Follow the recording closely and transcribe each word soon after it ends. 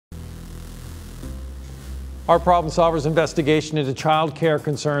Our Problem Solvers investigation into child care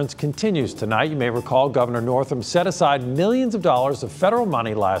concerns continues tonight. You may recall Governor Northam set aside millions of dollars of federal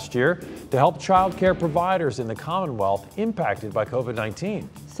money last year to help child care providers in the Commonwealth impacted by COVID-19.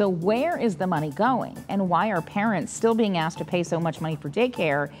 So where is the money going, and why are parents still being asked to pay so much money for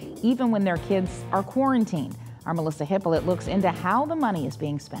daycare even when their kids are quarantined? Our Melissa Hippolyte looks into how the money is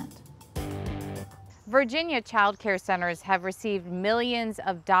being spent. Virginia child care centers have received millions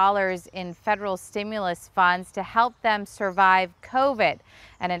of dollars in federal stimulus funds to help them survive COVID.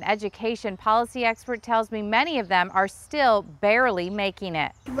 And an education policy expert tells me many of them are still barely making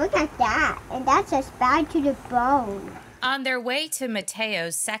it. Look at that, and that's just bad to the bone. On their way to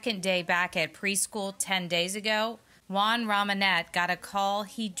Mateo's second day back at preschool 10 days ago, Juan Ramanet got a call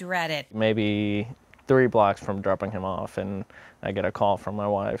he dreaded. Maybe 3 blocks from dropping him off, and I get a call from my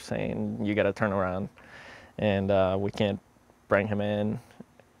wife saying, you got to turn around, and we can't bring him in.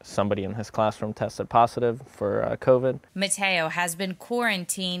 Somebody in his classroom tested positive for COVID. Mateo has been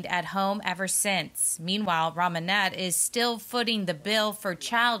quarantined at home ever since. Meanwhile, Ramanet is still footing the bill for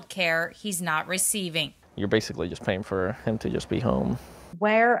child care he's not receiving. You're basically just paying for him to just be home.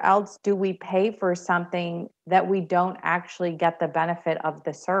 Where else do we pay for something that we don't actually get the benefit of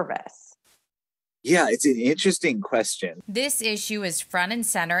the service? Yeah, it's an interesting question. This issue is front and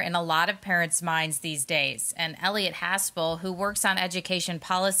center in a lot of parents' minds these days. And Elliot Haspel, who works on education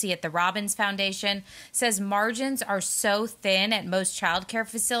policy at the Robbins Foundation, says margins are so thin at most child care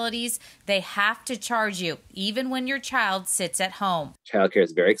facilities, they have to charge you, even when your child sits at home. Childcare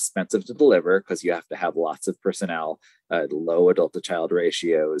is very expensive to deliver because you have to have lots of personnel, low adult to child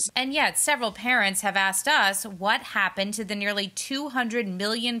ratios. And yet several parents have asked us what happened to the nearly $200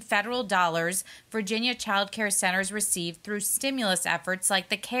 million federal dollars Virginia child care centers received through stimulus efforts like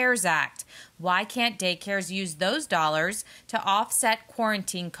the CARES Act. Why can't daycares use those dollars to offset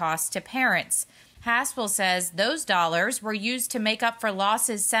quarantine costs to parents? Haspel says those dollars were used to make up for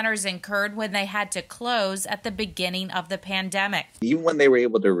losses centers incurred when they had to close at the beginning of the pandemic. Even when they were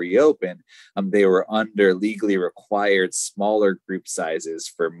able to reopen, they were under legally required smaller group sizes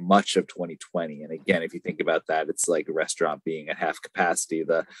for much of 2020. And again, if you think about that, it's like a restaurant being at half capacity.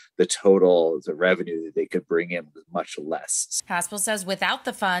 The revenue that they could bring in was much less. Haspel says without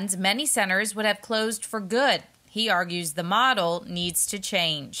the funds, many centers would have closed for good. He argues the model needs to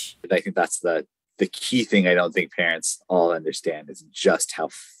change. I think that's the key thing I don't think parents all understand is just how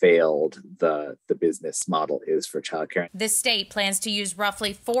failed the business model is for childcare. The state plans to use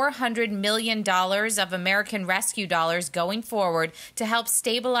roughly $400 million of American Rescue dollars going forward to help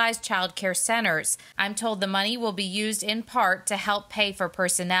stabilize childcare centers. I'm told the money will be used in part to help pay for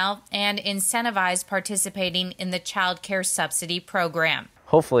personnel and incentivize participating in the childcare subsidy program.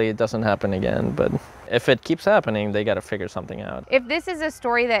 Hopefully it doesn't happen again, but if it keeps happening, they got to figure something out. If this is a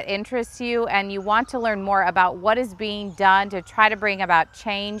story that interests you and you want to learn more about what is being done to try to bring about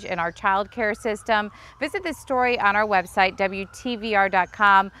change in our child care system, visit this story on our website,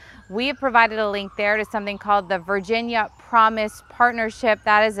 WTVR.com. We have provided a link there to something called the Virginia Promise Partnership.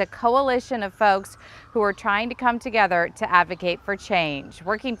 That is a coalition of folks who are trying to come together to advocate for change.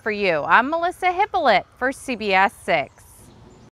 Working for you, I'm Melissa Hippolyte for CBS 6.